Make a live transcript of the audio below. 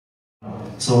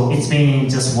So it's been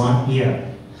just 1 year.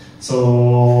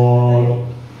 So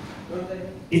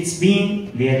it's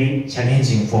been really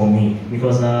challenging for me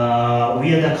because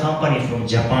we are the company from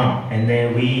Japan, and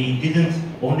then we didn't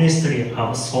honestly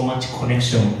have so much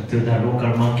connection to the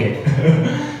local market.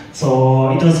 So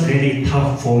it was really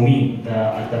tough for me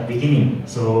at the beginning.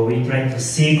 So we tried to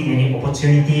seek many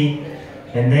opportunity,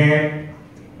 and then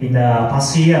in the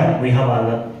past year we have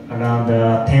around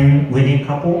 10 wedding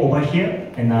couple over here,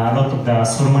 and a lot of the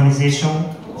solemnization,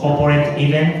 corporate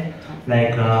event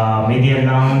like media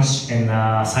lounge and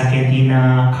sake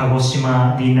dinner,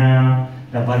 Kagoshima dinner,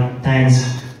 the Valentine's,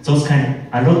 those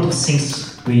a lot of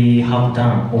things we have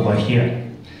done over here.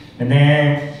 And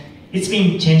then it's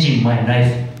been changing my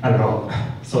life a lot.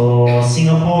 So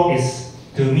Singapore is,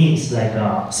 to me, it's like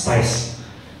a spice.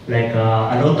 Like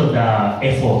a lot of the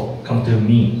effort come to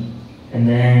me. And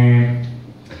then,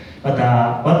 but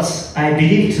what I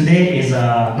believe today is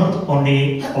not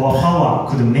only our power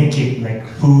could make it like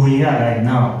who we are right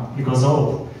now, because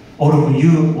of all of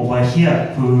you over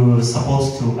here who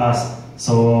support to us.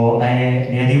 So I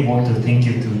really want to thank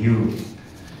you to you.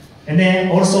 And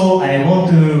then also I want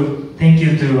to thank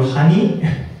you to Honey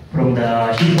from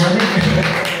the Heat Garden.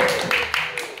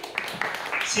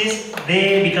 Since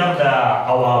they become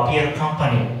our PR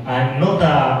company, I'm not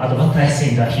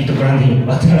advertising the Heat branding,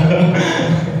 but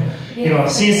you know,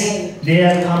 since they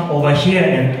have come over here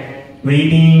and we've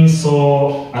been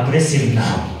so aggressive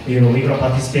now, you know, we can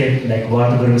participate like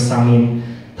World Group Summit,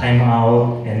 Time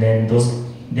Out, and then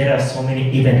there are so many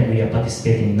events we are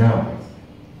participating now.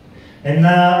 And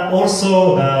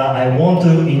also I want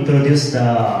to introduce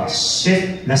the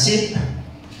chef, Rashid.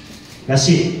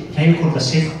 Rashid, can you call the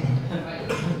chef?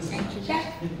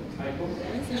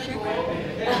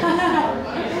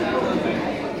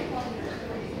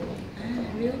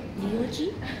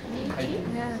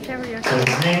 So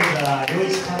his name is Lewin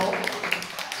Terrace.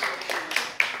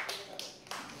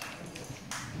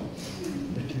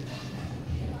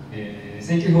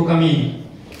 Thank you for coming.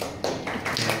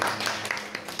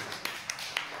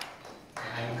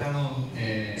 I'm Canon,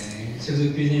 chef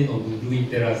de cuisine of Lewin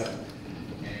Terrace.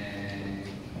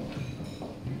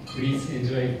 Please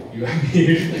enjoy your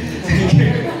meal. Thank you.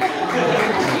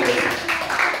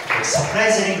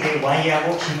 Surprisingly, 1 year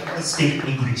ago he could speak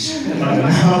English, but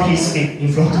now he speaks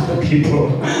in front of the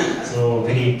people. So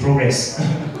very progress.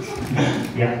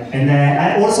 Yeah, and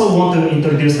I also want to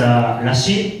introduce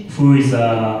Rashid, who is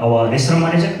our restaurant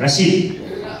manager. Rashid,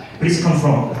 please come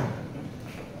from.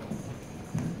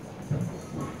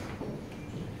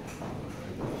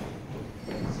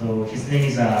 So his name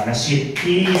is Rashid.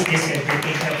 He is basically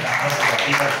taking care of the house of the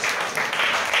people.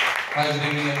 Hi, good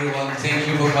evening everyone. Thank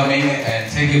you for coming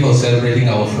and thank you for celebrating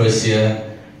our first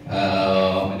year.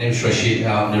 My name is Rashid.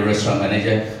 I'm the restaurant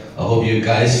manager. I hope you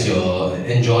guys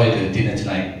enjoy the dinner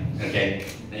tonight. Okay,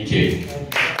 thank you.